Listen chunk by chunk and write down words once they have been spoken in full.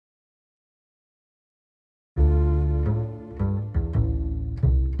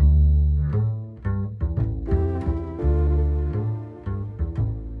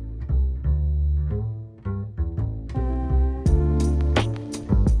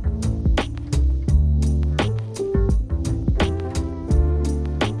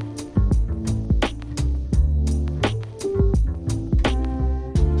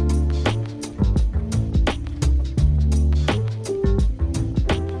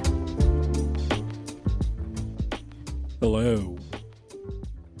Hello.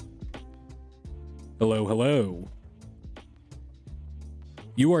 Hello, hello.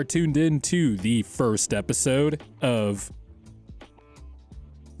 You are tuned in to the first episode of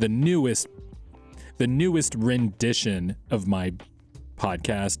the newest rendition of my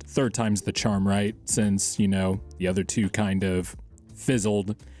podcast. Third time's the charm, right? Since, the other two kind of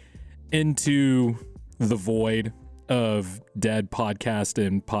fizzled into the void of dead podcast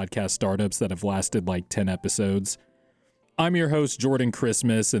and podcast startups that have lasted like 10 episodes. I'm your host, Jordan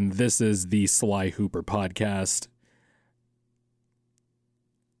Christmas, and this is the Sly Hooper podcast.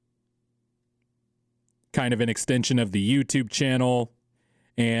 Kind of an extension of the YouTube channel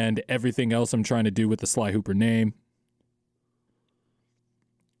and everything else I'm trying to do with the Sly Hooper name.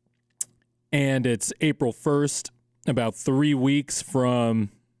 And it's April 1st, about 3 weeks removed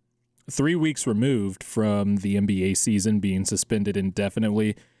from the NBA season being suspended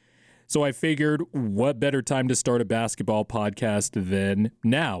indefinitely. So I figured, what better time to start a basketball podcast than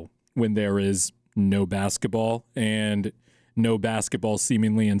now, when there is no basketball and no basketball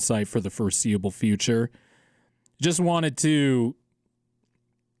seemingly in sight for the foreseeable future. Just wanted to,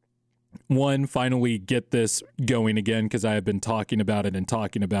 finally get this going again, because I have been talking about it,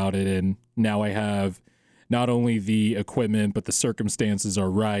 and now I have not only the equipment, but the circumstances are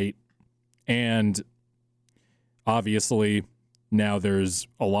right. And obviously, now there's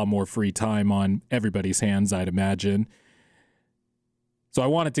a lot more free time on everybody's hands, I'd imagine. So I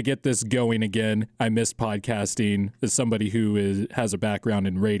wanted to get this going again. I miss podcasting. As somebody who has a background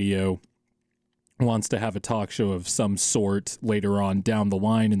in radio, wants to have a talk show of some sort later on down the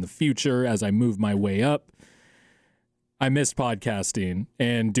line in the future as I move my way up. I miss podcasting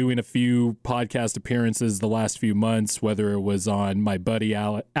and doing a few podcast appearances the last few months, whether it was on my buddy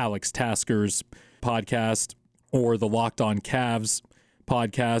Alex Tasker's podcast or the Locked On Cavs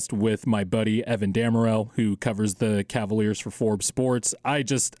podcast with my buddy Evan Damerel, who covers the Cavaliers for Forbes Sports. I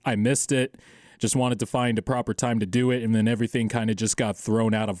missed it. Just wanted to find a proper time to do it, and then everything kind of just got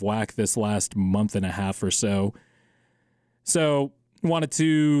thrown out of whack this last month and a half or so. So, wanted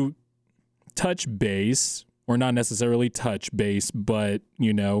to touch base, or not necessarily touch base, but,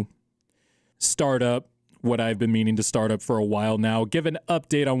 start up what I've been meaning to start up for a while now. Give an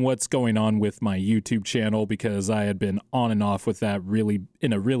update on what's going on with my YouTube channel, because I had been on and off with that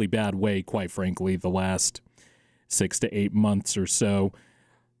in a really bad way, quite frankly, the last 6 to 8 months or so.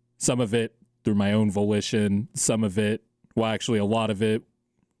 Some of it through my own volition, some of it, a lot of it,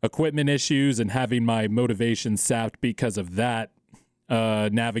 equipment issues and having my motivation sapped because of that,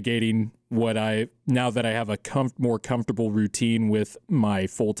 navigating now that I have a more comfortable routine with my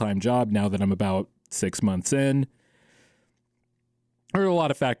full-time job, now that I'm about 6 months in. There are a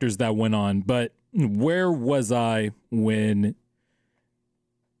lot of factors that went on, but where was I when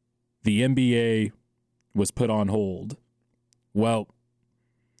the NBA was put on hold? Well,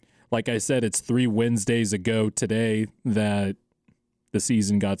 like I said, it's 3 Wednesdays ago today that the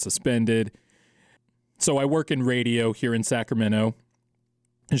season got suspended. So I work in radio here in Sacramento.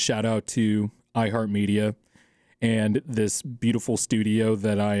 Shout out to iHeartMedia and this beautiful studio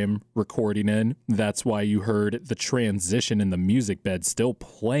that I am recording in. That's why you heard the transition in the music bed still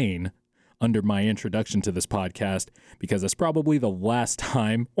playing under my introduction to this podcast, because that's probably the last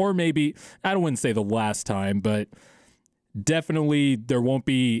time, or maybe, I wouldn't say the last time, but definitely there won't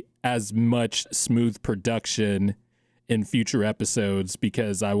be as much smooth production in future episodes,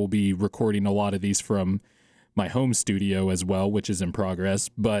 because I will be recording a lot of these from my home studio as well, which is in progress.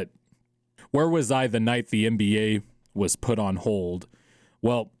 But where was I the night the NBA was put on hold?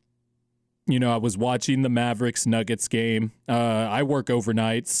 Well, I was watching the Mavericks-Nuggets game. I work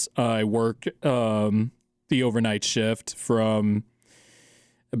overnights. I work the overnight shift from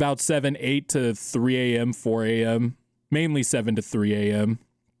about 8 to 3 a.m., 4 a.m., mainly 7 to 3 a.m.,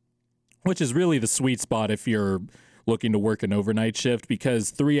 which is really the sweet spot if you're looking to work an overnight shift,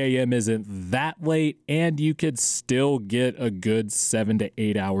 because 3 a.m. isn't that late, and you could still get a good 7 to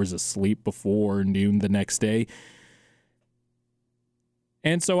 8 hours of sleep before noon the next day.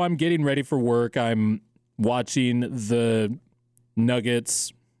 And so I'm getting ready for work. I'm watching the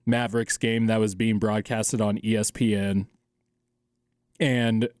Nuggets-Mavericks game that was being broadcasted on ESPN.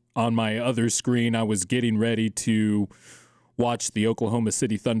 And on my other screen, I was getting ready to watch the Oklahoma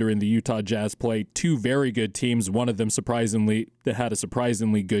City Thunder and the Utah Jazz play, 2 very good teams. One of them had a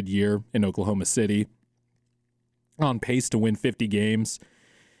surprisingly good year in Oklahoma City, on pace to win 50 games.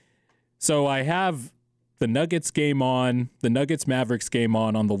 So I have the Nuggets Mavericks game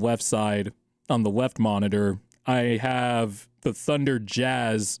on the left side, on the left monitor. I have the Thunder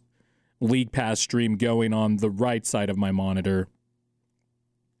Jazz League Pass stream going on the right side of my monitor.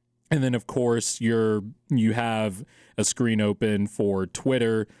 And then, of course, you have a screen open for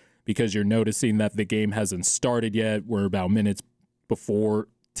Twitter because you're noticing that the game hasn't started yet. We're about minutes before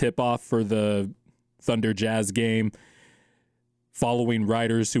tip-off for the Thunder Jazz game. Following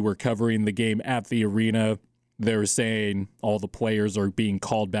writers who were covering the game at the arena, they're saying all the players are being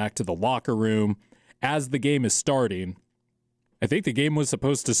called back to the locker room as the game is starting. I think the game was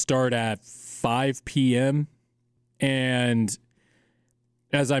supposed to start at 5 p.m. And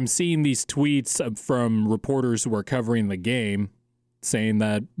as I'm seeing these tweets from reporters who are covering the game saying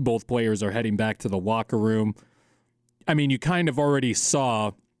that both players are heading back to the locker room, I mean, you kind of already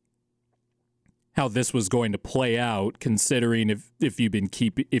saw how this was going to play out, considering if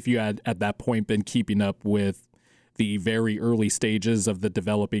you had at that point been keeping up with the very early stages of the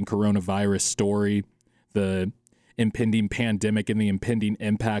developing coronavirus story, the impending pandemic and the impending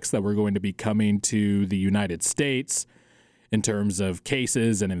impacts that were going to be coming to the United States in terms of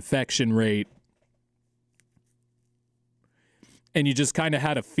cases and infection rate. And you just kind of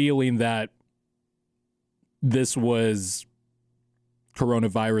had a feeling that this was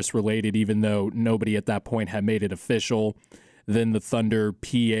coronavirus related, even though nobody at that point had made it official. Then the Thunder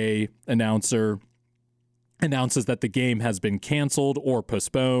PA announcer announces that the game has been canceled or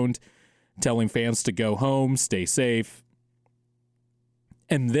postponed, telling fans to go home, stay safe.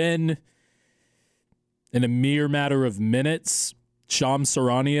 And then, in a mere matter of minutes, Shams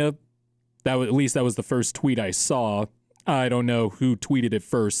Charania, that was the first tweet I saw. I don't know who tweeted it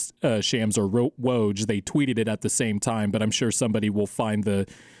first, Shams or Woj. They tweeted it at the same time, but I'm sure somebody will find the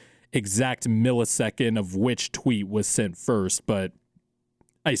exact millisecond of which tweet was sent first. But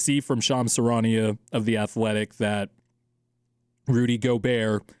I see from Shams Charania of The Athletic that Rudy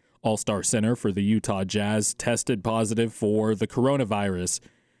Gobert, All-Star center for the Utah Jazz, tested positive for the coronavirus.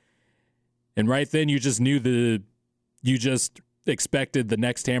 And right then you just expected the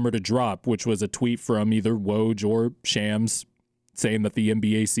next hammer to drop, which was a tweet from either Woj or Shams saying that the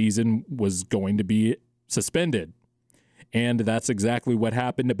NBA season was going to be suspended. And that's exactly what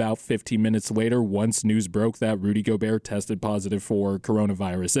happened about 15 minutes later once news broke that Rudy Gobert tested positive for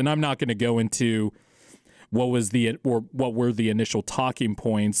coronavirus. And I'm not going to go into what were the initial talking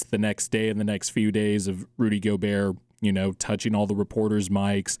points the next day and the next few days of Rudy Gobert, touching all the reporters'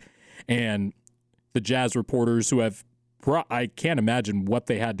 mics and the Jazz reporters who have I can't imagine what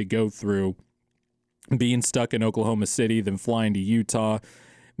they had to go through being stuck in Oklahoma City, then flying to Utah,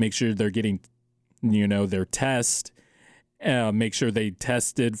 make sure they're getting, their test, make sure they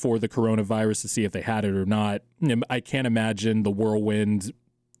tested for the coronavirus to see if they had it or not. I can't imagine the whirlwind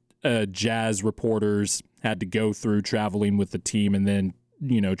Jazz reporters had to go through traveling with the team and then,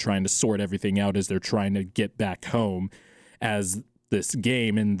 trying to sort everything out as they're trying to get back home, as this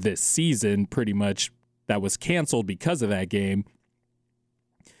game and this season pretty much that was canceled because of that game.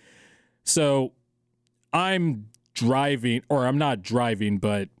 So I'm not driving,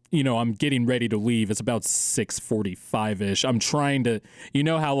 but, I'm getting ready to leave. It's about 6:45-ish. I'm trying to,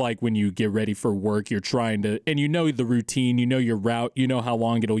 how like when you get ready for work, you're trying to, and the routine, your route, how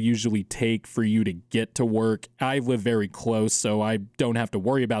long it'll usually take for you to get to work. I live very close, so I don't have to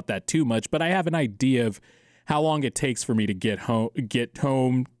worry about that too much, but I have an idea of how long it takes for me to get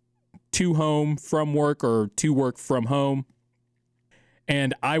home to home from work or to work from home.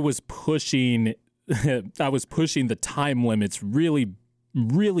 And I was pushing the time limits really,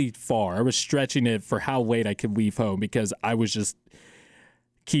 really far. I was stretching it for how late I could leave home because I was just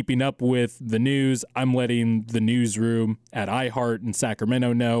keeping up with the news. I'm letting the newsroom at iHeart in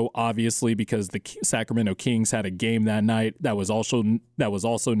Sacramento know, obviously, because the Sacramento Kings had a game that night that was also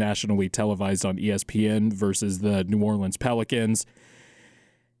nationally televised on ESPN versus the New Orleans Pelicans.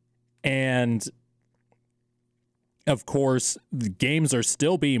 And of course, the games are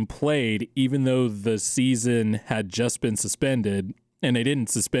still being played, even though the season had just been suspended. And they didn't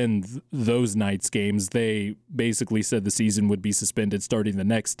suspend those nights' games. They basically said the season would be suspended starting the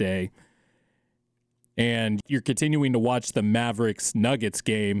next day. And you're continuing to watch the Mavericks-Nuggets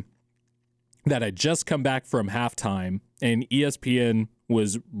game that had just come back from halftime. And ESPN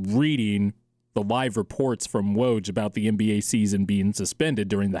was reading the live reports from Woj about the NBA season being suspended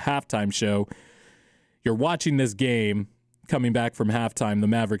during the halftime show. You're watching this game coming back from halftime, the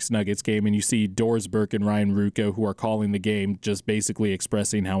Mavericks-Nuggets game, and you see Doris Burke and Ryan Ruocco, who are calling the game, just basically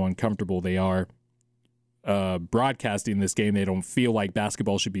expressing how uncomfortable they are broadcasting this game. They don't feel like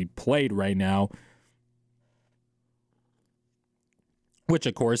basketball should be played right now, which,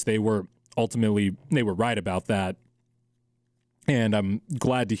 of course, they were right about that. And I'm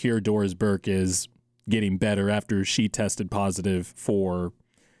glad to hear Doris Burke is getting better after she tested positive for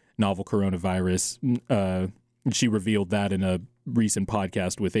novel coronavirus. She revealed that in a recent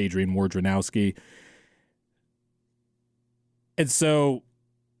podcast with Adrian Wojnarowski. And so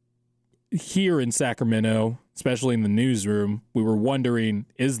here in Sacramento, especially in the newsroom, we were wondering,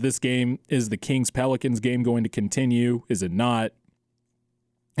 is the Kings-Pelicans game going to continue? Is it not?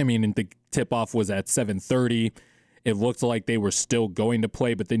 I mean, the tip-off was at 7:30. It looked like they were still going to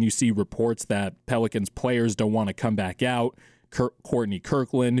play, but then you see reports that Pelicans players don't want to come back out. Courtney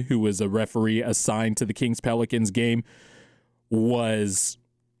Kirkland, who was a referee assigned to the Kings-Pelicans game, was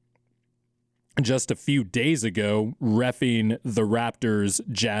just a few days ago reffing the Raptors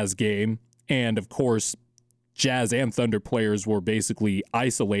Jazz game. And of course, Jazz and Thunder players were basically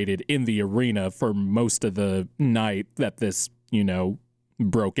isolated in the arena for most of the night that this,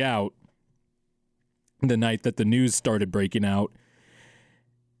 broke out. The night that the news started breaking out.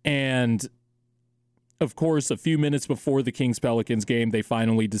 And of course, a few minutes before the Kings-Pelicans game, they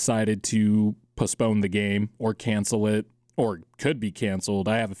finally decided to postpone the game or cancel it, or could be canceled.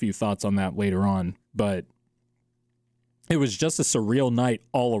 I have a few thoughts on that later on, but it was just a surreal night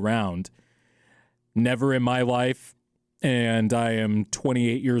all around. Never in my life, and I am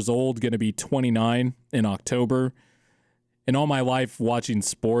 28 years old, going to be 29 in October. In all my life watching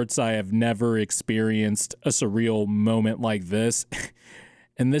sports, I have never experienced a surreal moment like this.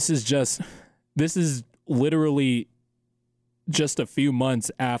 And this is literally just a few months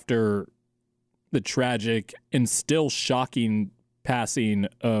after the tragic and still shocking passing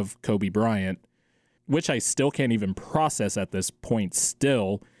of Kobe Bryant, which I still can't even process at this point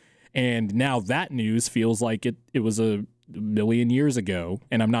still. And now that news feels like it was a million years ago.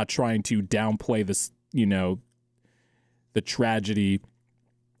 And I'm not trying to downplay this, the tragedy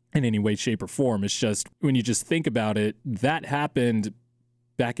in any way, shape, or form. It's just, when you just think about it, that happened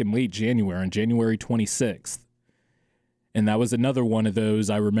back in late January, on January 26th. And that was another one of those,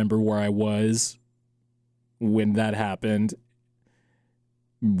 I remember where I was when that happened.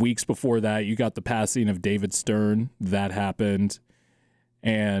 Weeks before that, you got the passing of David Stern. That happened.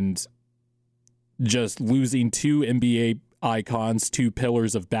 And just losing two NBA icons, two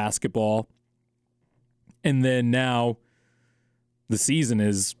pillars of basketball. And then now the season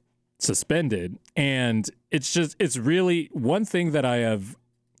is suspended. And it's really one thing that I have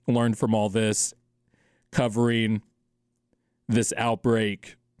learned from all this, covering this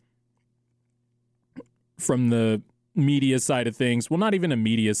outbreak from the media side of things. Well, not even a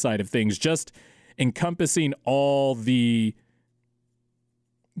media side of things, just encompassing all the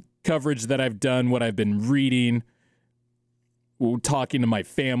coverage that I've done, what I've been reading, talking to my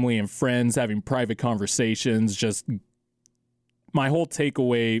family and friends, having private conversations, just my whole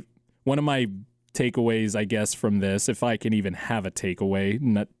takeaway, one of my takeaways, I guess, from this, if I can even have a takeaway,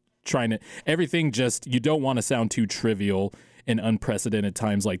 not trying to, everything just, you don't want to sound too trivial in unprecedented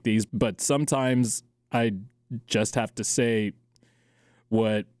times like these, but sometimes I just have to say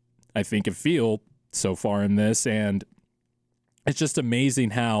what I think and feel so far in this. And it's just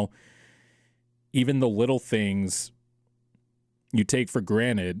amazing how even the little things you take for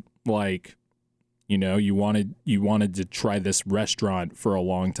granted, like, you wanted to try this restaurant for a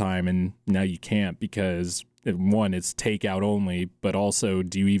long time, and now you can't because, one, it's takeout only, but also,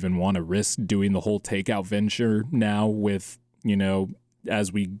 do you even want to risk doing the whole takeout venture now with,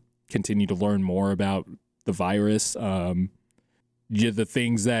 as we continue to learn more about the virus? The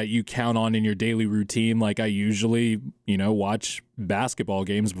things that you count on in your daily routine, like I usually, watch basketball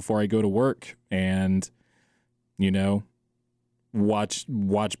games before I go to work, and, watch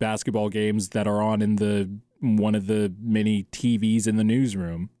basketball games that are on in one of the many TVs in the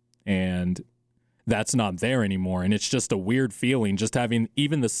newsroom, and that's not there anymore. And it's just a weird feeling, just having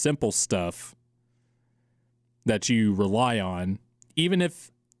even the simple stuff that you rely on, even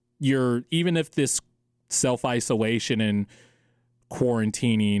if this self-isolation and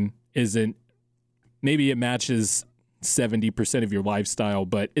quarantining isn't, maybe it matches 70% of your lifestyle,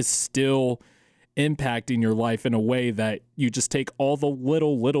 but it's still impacting your life in a way that you just take all the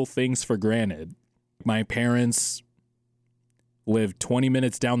little things for granted. My parents live 20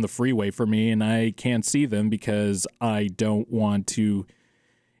 minutes down the freeway from me, and I can't see them because I don't want to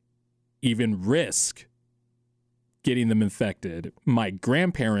even risk getting them infected. My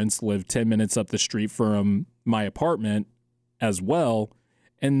grandparents live 10 minutes up the street from my apartment as well,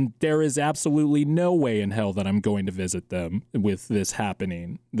 and there is absolutely no way in hell that I'm going to visit them with this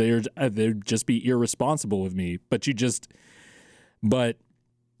happening. They'd just be irresponsible of me. But you don't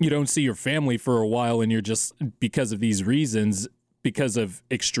see your family for a while, and you're just, because of these reasons, because of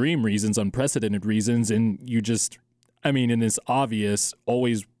extreme reasons, unprecedented reasons, and and it's obvious,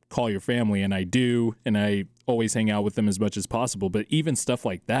 always call your family, and I do, and I always hang out with them as much as possible. But even stuff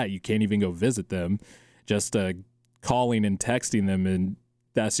like that, you can't even go visit them. Just calling and texting them, and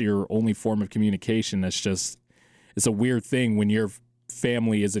that's your only form of communication. It's a weird thing when your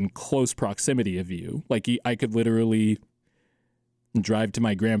family is in close proximity of you. Like, I could literally drive to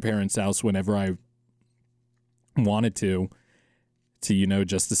my grandparents' house whenever I wanted to,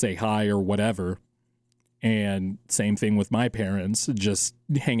 just to say hi or whatever. And same thing with my parents, just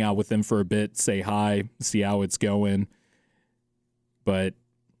hang out with them for a bit, say hi, see how it's going. But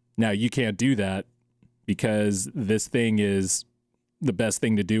now you can't do that because this thing is, the best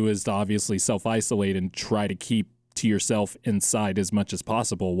thing to do is to obviously self-isolate and try to keep to yourself inside as much as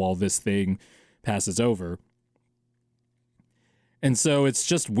possible while this thing passes over. And so it's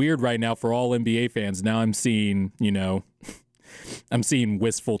just weird right now for all NBA fans. Now I'm seeing, I'm seeing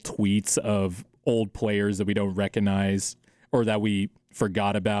wistful tweets of old players that we don't recognize or that we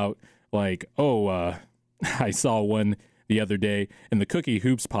forgot about. Like, I saw one the other day in the Cookie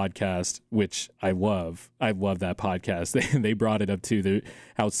Hoops podcast, which I love. I love that podcast. They brought it up too,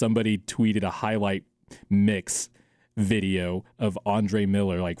 how somebody tweeted a highlight mix video of Andre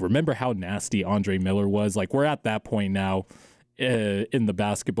Miller. Like, remember how nasty Andre Miller was? Like, we're at that point now in the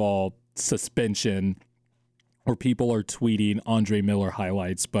basketball suspension where people are tweeting Andre Miller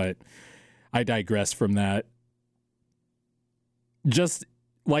highlights, but I digress from that. Just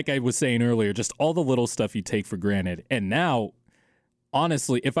like I was saying earlier, just all the little stuff you take for granted. And now,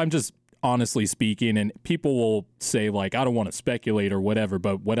 honestly, if I'm just honestly speaking, and people will say, like, I don't want to speculate or whatever,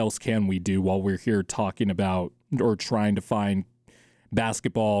 but what else can we do while we're here talking about or trying to find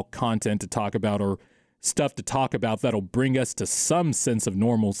basketball content to talk about or stuff to talk about that'll bring us to some sense of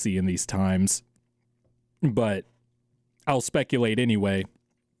normalcy in these times? But I'll speculate anyway.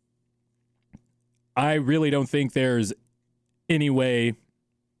 I really don't think there's any way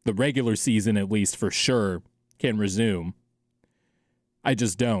the regular season, at least for sure, can resume. I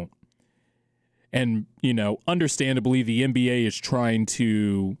just don't. And, understandably, the NBA is trying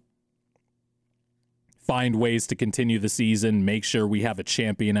to find ways to continue the season, make sure we have a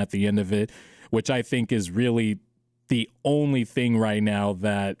champion at the end of it, which I think is really the only thing right now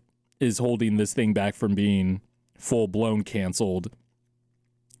that is holding this thing back from being full-blown canceled,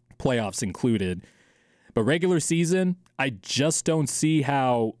 playoffs included. But regular season, I just don't see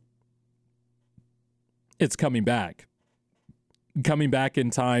how it's coming back. Coming back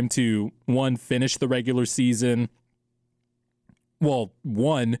in time to, one, finish the regular season. Well,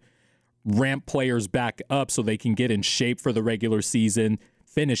 one, ramp players back up so they can get in shape for the regular season,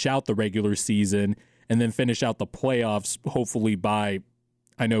 finish out the regular season, and then finish out the playoffs, hopefully by,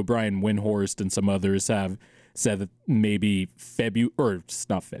 I know Brian Windhorst and some others have said that maybe February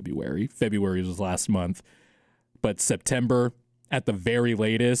was last month, but September at the very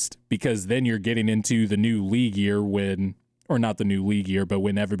latest, because then you're getting into the new league year when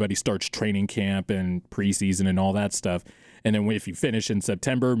everybody starts training camp and preseason and all that stuff. And then if you finish in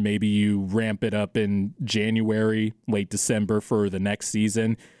September, maybe you ramp it up in January, late December for the next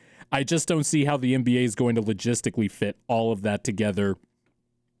season. I just don't see how the NBA is going to logistically fit all of that together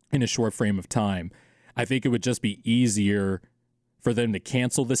in a short frame of time. I think it would just be easier for them to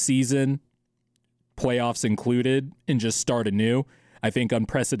cancel the season, playoffs included, and just start anew. I think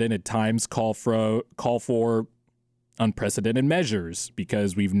unprecedented times call for unprecedented measures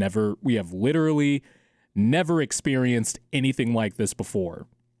because we have literally never experienced anything like this before.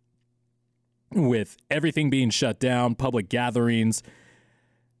 With everything being shut down, public gatherings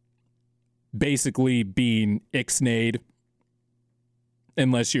basically being ixnayed,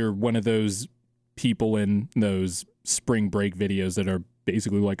 unless you're one of those people in those spring break videos that are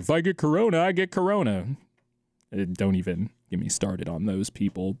basically like, if I get corona, I get corona. Don't even get me started on those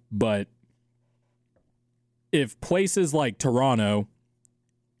people. But if places like Toronto,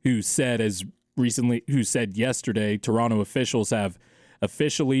 who said yesterday, Toronto officials have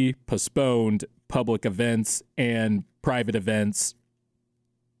officially postponed public events and private events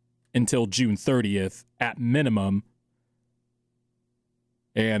until June 30th at minimum.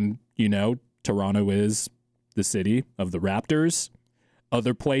 And, Toronto is the city of the Raptors.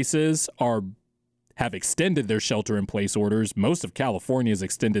 Other places have extended their shelter-in-place orders. Most of California has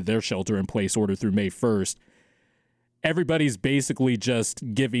extended their shelter-in-place order through May 1st. Everybody's basically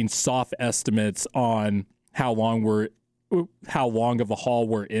just giving soft estimates on how long of a haul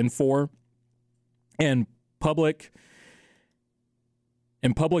we're in for. And public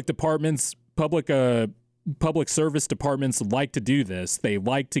departments, public service departments like to do this. They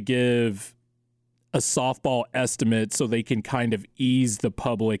like to give a softball estimate so they can kind of ease the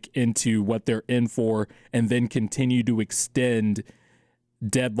public into what they're in for and then continue to extend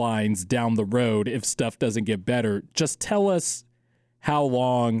deadlines down the road if stuff doesn't get better. Just tell us how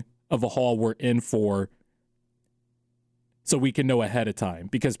long of a haul we're in for, so we can know ahead of time,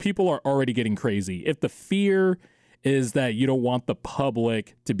 because people are already getting crazy. If the fear is that you don't want the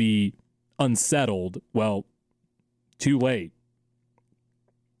public to be unsettled, well, too late.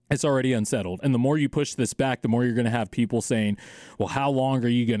 It's already unsettled. And the more you push this back, the more you're going to have people saying, well, how long are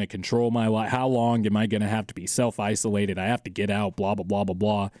you going to control my life? How long am I going to have to be self-isolated? I have to get out, blah, blah, blah, blah,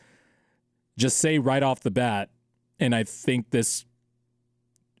 blah. Just say right off the bat, and I think this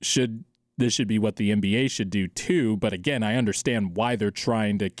should be what the NBA should do too. But again, I understand why they're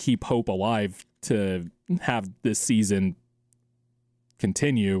trying to keep hope alive to have this season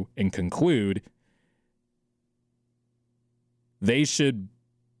continue and conclude. They should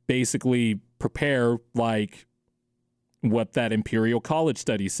basically prepare like what that Imperial College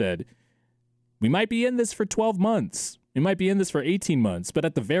study said. We might be in this for 12 months. We might be in this for 18 months, but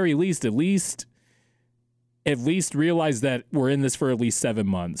at the very least, at least realize that we're in this for at least 7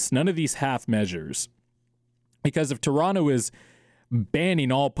 months. None of these half measures. Because if Toronto is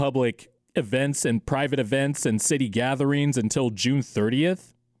banning all public events and private events and city gatherings until June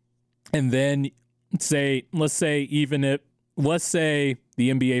 30th, and then let's say the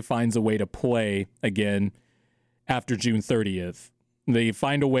NBA finds a way to play again after June 30th. They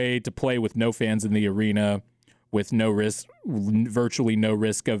find a way to play with no fans in the arena, with no risk, virtually no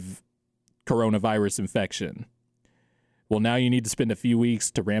risk of coronavirus infection. Well, now you need to spend a few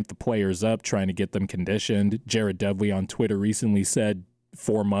weeks to ramp the players up, trying to get them conditioned. Jared Dudley on Twitter recently said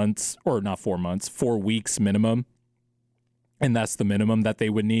 4 weeks minimum. And that's the minimum that they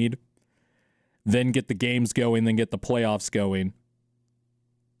would need. Then get the games going, then get the playoffs going.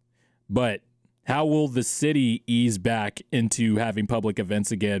 But how will the city ease back into having public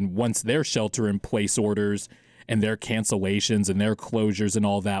events again once their shelter-in-place orders and their cancellations and their closures and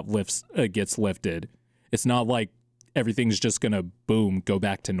all that gets lifted? It's not like everything's just going to, go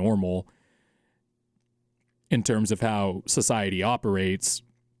back to normal in terms of how society operates.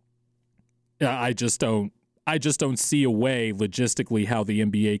 I just don't see a way logistically how the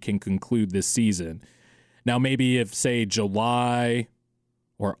NBA can conclude this season. Now, maybe if, say, July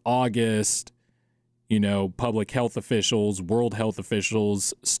or August, public health officials, world health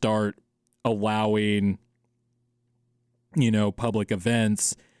officials start allowing, public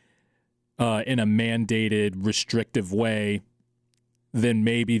events in a mandated, restrictive way, then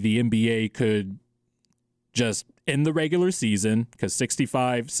maybe the NBA could just end the regular season, because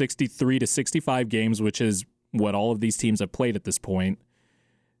 63 to 65 games, which is what all of these teams have played at this point,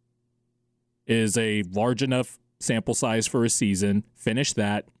 is a large enough sample size for a season. Finish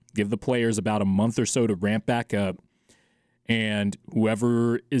that, give the players about a month or so to ramp back up, and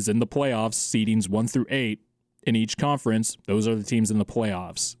whoever is in the playoffs, seedings 1 through 8 in each conference, those are the teams in the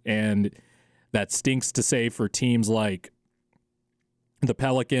playoffs. And that stinks to say for teams like the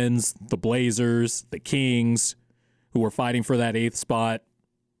Pelicans, the Blazers, the Kings, who are fighting for that 8th spot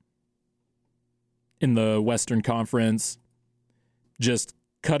in the Western Conference. Just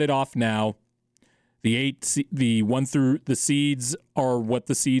cut it off now. The 1 through the seeds are what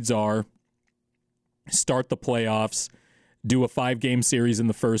the seeds are. Start the playoffs. Do a 5-game series in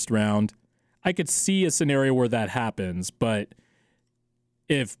the first round. I could see a scenario where that happens, but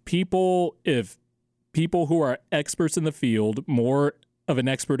if people who are experts in the field, more of an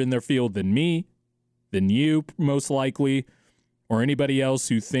expert in their field than me, than you most likely, or anybody else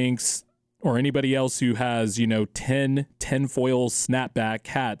who thinks, or anybody else who has, 10 tinfoil snapback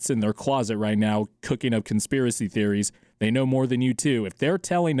hats in their closet right now cooking up conspiracy theories, they know more than you too. If they're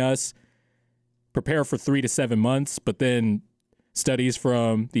telling us prepare for 3 to 7 months, but then studies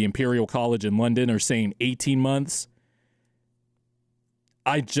from the Imperial College in London are saying 18 months,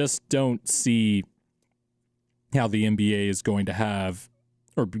 I just don't see how the NBA is going to have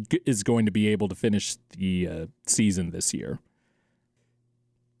or is going to be able to finish the season this year.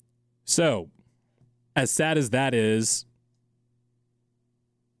 So, as sad as that is,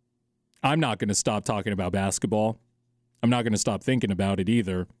 I'm not going to stop talking about basketball. I'm not going to stop thinking about it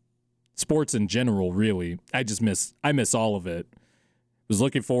either. Sports in general, really. I miss all of it. Was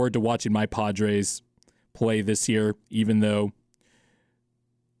looking forward to watching my Padres play this year, even though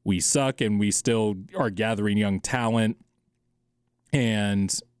we suck and we still are gathering young talent.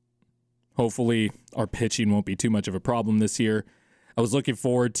 And hopefully our pitching won't be too much of a problem this year. I was looking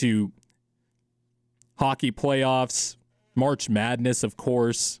forward to hockey playoffs, March Madness, of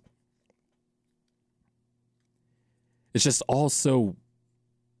course. It's just all so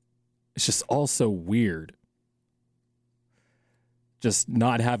weird. Just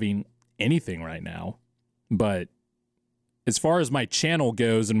not having anything right now. But as far as my channel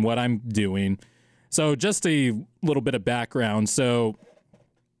goes and what I'm doing, so just a little bit of background. So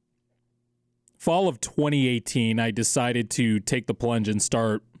fall of 2018, I decided to take the plunge and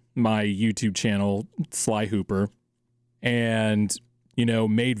start my YouTube channel, Sly Hooper, and,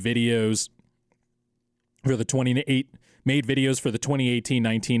 made videos for the 2018-19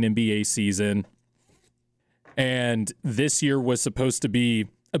 NBA season. And this year was supposed to be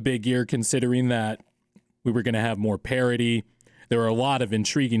a big year, considering that we were going to have more parity. There were a lot of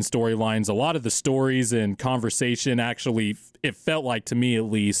intriguing storylines. A lot of the stories and conversation actually, it felt like, to me at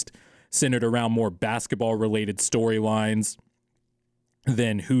least, centered around more basketball-related storylines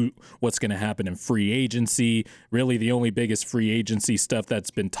than what's going to happen in free agency. Really, the only biggest free agency stuff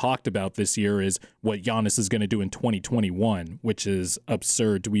that's been talked about this year is what Giannis is going to do in 2021, which is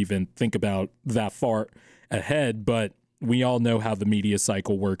absurd to even think about that far ahead. But we all know how the media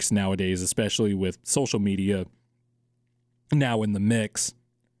cycle works nowadays, especially with social media now in the mix.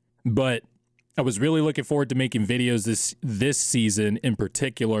 But I was really looking forward to making videos this season in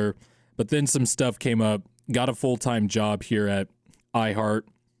particular, but then some stuff came up. Got a full-time job here at iHeart.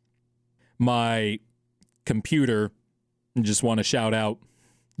 My computer, just want to shout out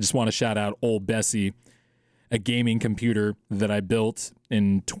old Bessie, a gaming computer that I built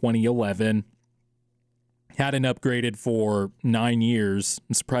in 2011. Hadn't upgraded for 9 years.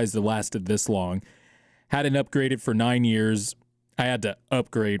 I'm surprised it lasted this long. Hadn't upgraded for 9 years. I had to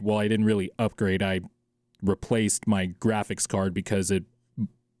upgrade. Well, I didn't really upgrade. I replaced my graphics card because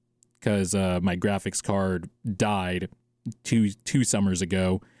my graphics card died two summers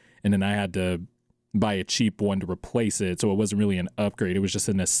ago, and then I had to buy a cheap one to replace it, so it wasn't really an upgrade. It was just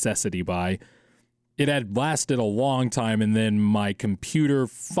a necessity buy. It had lasted a long time, and then my computer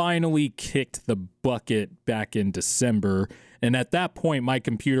finally kicked the bucket back in December, and at that point, my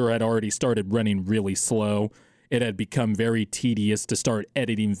computer had already started running really slow. It had become very tedious to start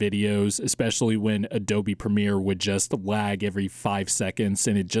editing videos, especially when Adobe Premiere would just lag every 5 seconds,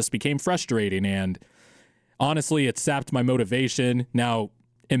 and it just became frustrating, and honestly, it sapped my motivation. Now,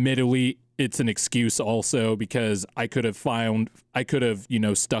 admittedly, it's an excuse also, because I could have,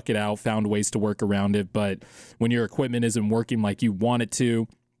 stuck it out, found ways to work around it. But when your equipment isn't working like you want it to,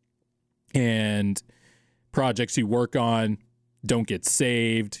 and projects you work on don't get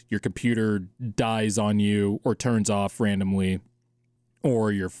saved, your computer dies on you or turns off randomly,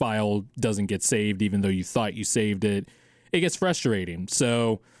 or your file doesn't get saved even though you thought you saved it, it gets frustrating.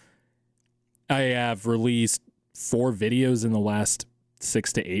 So I have released 4 videos in the last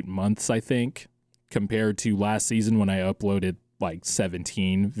 6 to 8 months, I think, compared to last season when I uploaded like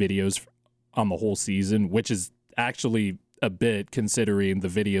 17 videos on the whole season, which is actually a bit considering the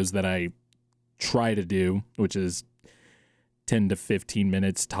videos that I try to do, which is 10 to 15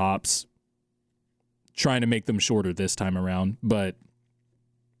 minutes tops. Trying to make them shorter this time around, but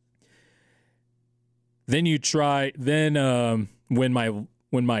then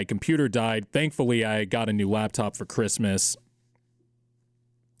when my computer died, thankfully I got a new laptop for Christmas,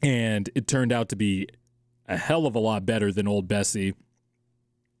 and it turned out to be a hell of a lot better than old Bessie,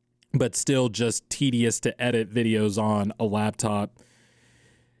 but still just tedious to edit videos on a laptop.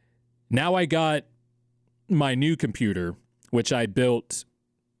 Now I got my new computer, which I built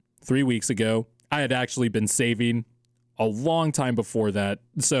 3 weeks ago. I had actually been saving a long time before that,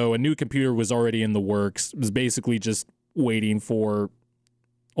 so a new computer was already in the works. It was basically just waiting for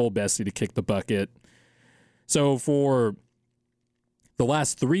old Bessie to kick the bucket. So for the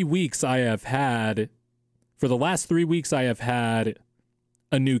last 3 weeks, I have had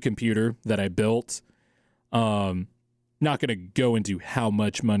a new computer that I built. Not going to go into how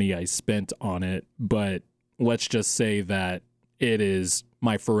much money I spent on it, but let's just say that it is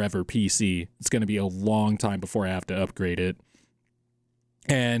my forever PC. It's going to be a long time before I have to upgrade it.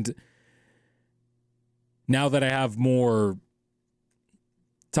 And now that I have more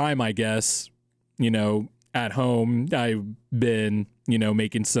time, I guess, at home, I've been,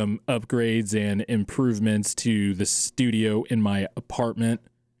 making some upgrades and improvements to the studio in my apartment.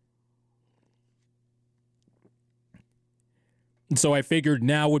 So I figured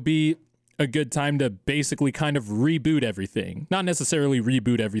now would be a good time to basically kind of reboot everything. Not necessarily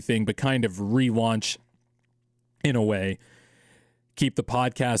reboot everything, but kind of relaunch in a way. Keep the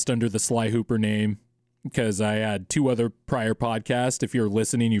podcast under the Sly Hooper name, because I had 2 other prior podcasts. If you're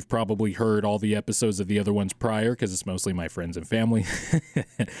listening, you've probably heard all the episodes of the other ones prior, because it's mostly my friends and family.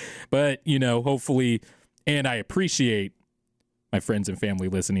 But, hopefully, and I appreciate my friends and family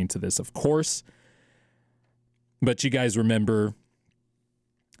listening to this, of course. But you guys remember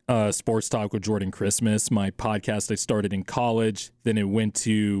Sports Talk with Jordan Christmas, my podcast I started in college. Then it went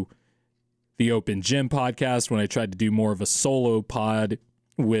to the Open Gym podcast when I tried to do more of a solo pod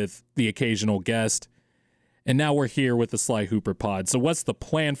with the occasional guest. And now we're here with the Sly Hooper pod. So what's the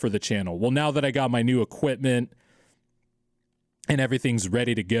plan for the channel? Well, now that I got my new equipment and everything's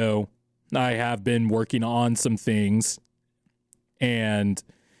ready to go, I have been working on some things. And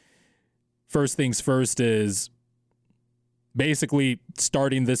first things first is basically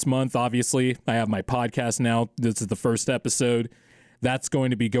starting this month, obviously. I have my podcast now. This is the first episode. That's going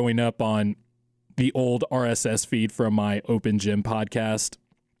to be going up on the old RSS feed from my Open Gym podcast,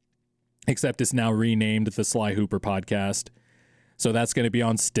 except it's now renamed the Sly Hooper podcast. So that's going to be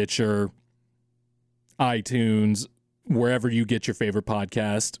on Stitcher, iTunes, wherever you get your favorite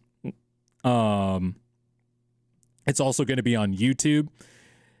podcast. It's also going to be on YouTube.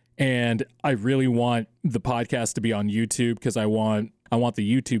 And I really want the podcast to be on YouTube because I want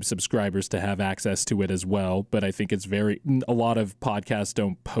the YouTube subscribers to have access to it as well. But I think a lot of podcasts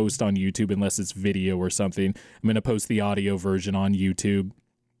don't post on YouTube unless it's video or something. I'm going to post the audio version on YouTube.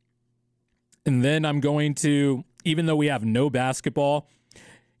 And then I'm going to, even though we have no basketball,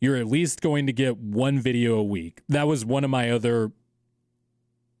 you're at least going to get one video a week. That was one of my other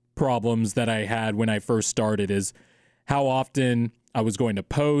problems that I had when I first started, is how often I was going to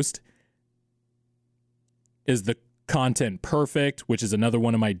post. Is the content perfect? Which is another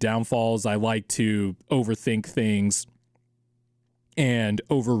one of my downfalls. I like to overthink things and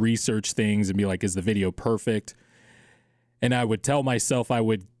over-research things and be like, is the video perfect? And I would tell myself I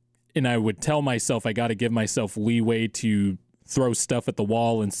got to give myself leeway to throw stuff at the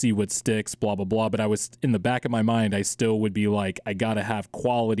wall and see what sticks, blah, blah, blah. But I was, in the back of my mind, I still would be like, I got to have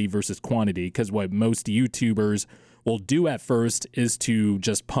quality versus quantity, because what most YouTubers will do at first is to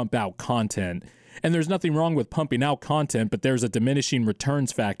just pump out content. And there's nothing wrong with pumping out content, but there's a diminishing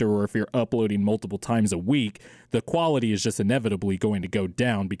returns factor, or if you're uploading multiple times a week, the quality is just inevitably going to go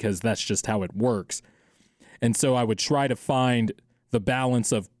down, because that's just how it works. And so I would try to find the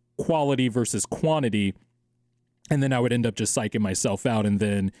balance of quality versus quantity, and then I would end up just psyching myself out, and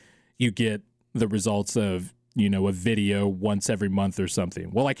then you get the results of, a video once every month or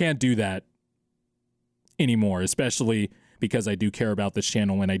something. Well, I can't do that anymore, especially because I do care about this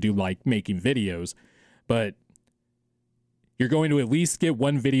channel and I do like making videos. But you're going to at least get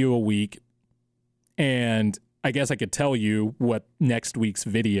one video a week, and I guess I could tell you what next week's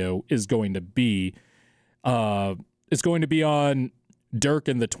video is going to be. It's going to be on Dirk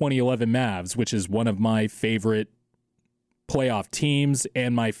and the 2011 Mavs, which is one of my favorite playoff teams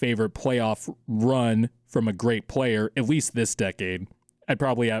and my favorite playoff run from a great player, at least this decade. I'd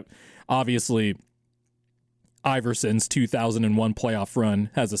probably have, obviously, Iverson's 2001 playoff run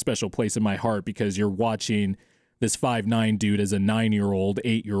has a special place in my heart, because you're watching this 5'9" dude as a 9-year-old,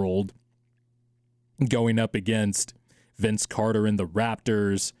 8-year-old going up against Vince Carter in the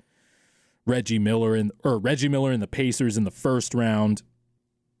Raptors, Reggie Miller in the Pacers in the first round,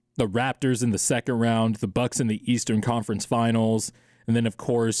 the Raptors in the second round, the Bucks in the Eastern Conference Finals, and then, of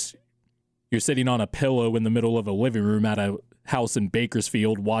course, you're sitting on a pillow in the middle of a living room at a house in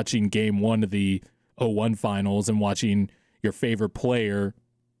Bakersfield watching Game 1 of the 01 Finals and watching your favorite player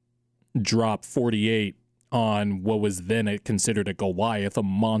drop 48 on what was then considered a Goliath, a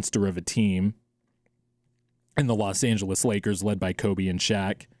monster of a team, and the Los Angeles Lakers led by Kobe and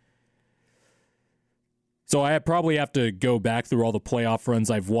Shaq. So I probably have to go back through all the playoff runs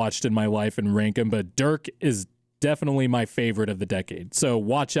I've watched in my life and rank them, but Dirk is definitely my favorite of the decade. So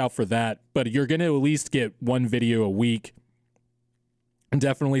watch out for that, but you're going to at least get one video a week. And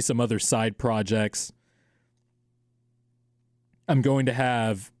definitely some other side projects. I'm going to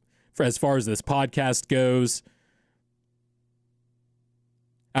have, as far as this podcast goes,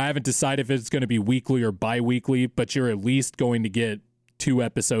 I haven't decided if it's going to be weekly or bi-weekly, but you're at least going to get 2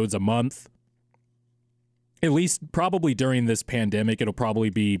 episodes a month. At least probably during this pandemic, it'll probably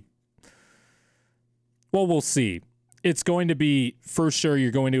be, well, we'll see. It's going to be, for sure,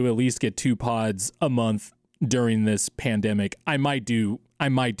 you're going to at least get 2 pods a month during this pandemic. I might do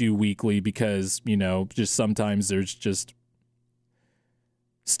weekly because, just sometimes there's just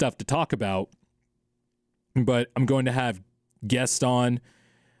stuff to talk about. But I'm going to have guests on.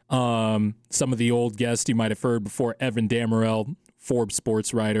 Some of the old guests you might have heard before: Evan Damerel, Forbes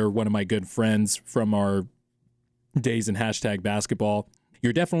sports writer, one of my good friends from our days in #basketball.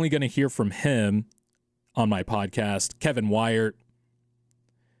 You're definitely going to hear from him on my podcast. Kevin Wyatt,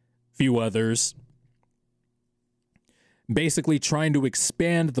 few others. Basically trying to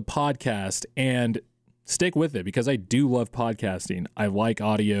expand the podcast and stick with it, because I do love podcasting. I like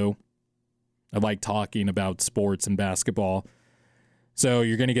audio. I like talking about sports and basketball. So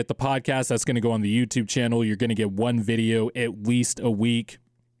you're going to get the podcast. That's going to go on the YouTube channel. You're going to get one video at least a week.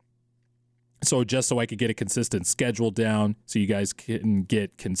 So just so I could get a consistent schedule down, so you guys can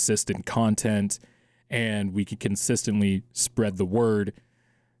get consistent content and we can consistently spread the word.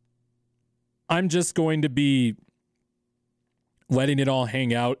 I'm just going to be letting it all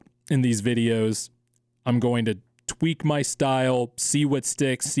hang out in these videos. I'm going to tweak my style, see what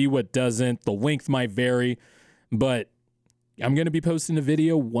sticks, see what doesn't. The length might vary, but I'm going to be posting a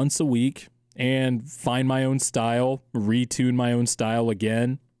video once a week and find my own style, retune my own style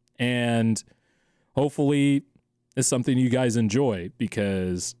again, and hopefully it's something you guys enjoy,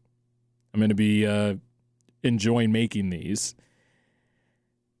 because I'm going to be enjoying making these.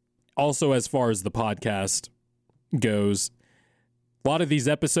 Also, as far as the podcast goes, a lot of these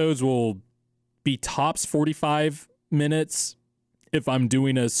episodes will be tops 45 minutes. If I'm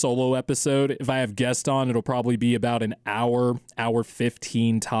doing a solo episode, if I have guests on, it'll probably be about an hour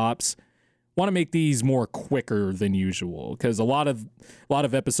 15 tops. Want to make these more quicker than usual, because a lot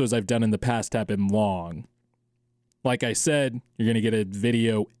of episodes I've done in the past have been long. Like I said, you're going to get a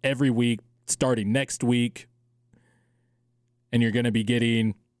video every week starting next week, and you're going to be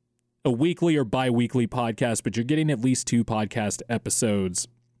getting a weekly or bi-weekly podcast, but you're getting at least 2 podcast episodes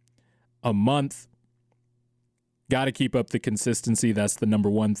a month. Got to keep up the consistency. That's the number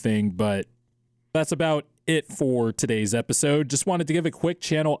one thing, but that's about it for today's episode. Just wanted to give a quick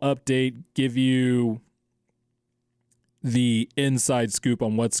channel update, give you the inside scoop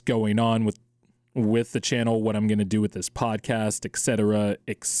on what's going on with the channel, what I'm going to do with this podcast, etc.,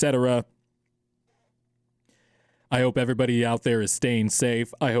 etc. I hope everybody out there is staying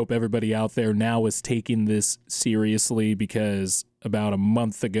safe. I hope everybody out there now is taking this seriously, because about a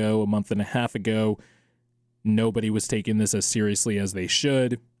month and a half ago, nobody was taking this as seriously as they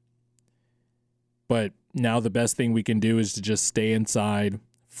should. But now the best thing we can do is to just stay inside,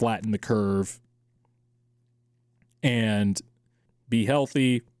 flatten the curve, and be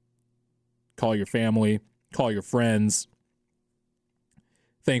healthy. Call your family, call your friends.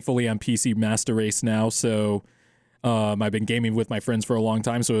 Thankfully, I'm PC Master Race now, so I've been gaming with my friends for a long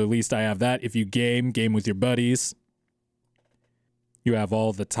time, so at least I have that. If you game with your buddies. You have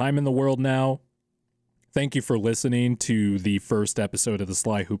all the time in the world now. Thank you for listening to the first episode of the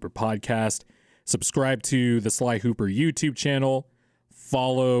Sly Hooper podcast. Subscribe to the Sly Hooper YouTube channel.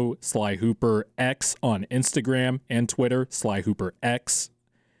 Follow Sly Hooper X on Instagram and Twitter, Sly Hooper X.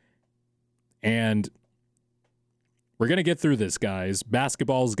 And we're going to get through this, guys.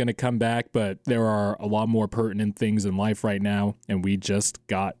 Basketball is going to come back, but there are a lot more pertinent things in life right now, and we just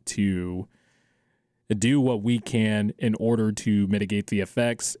got to do what we can in order to mitigate the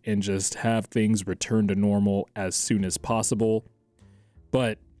effects and just have things return to normal as soon as possible.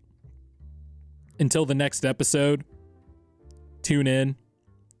 But until the next episode, tune in,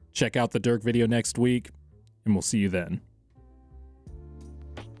 check out the Dirk video next week, and we'll see you then.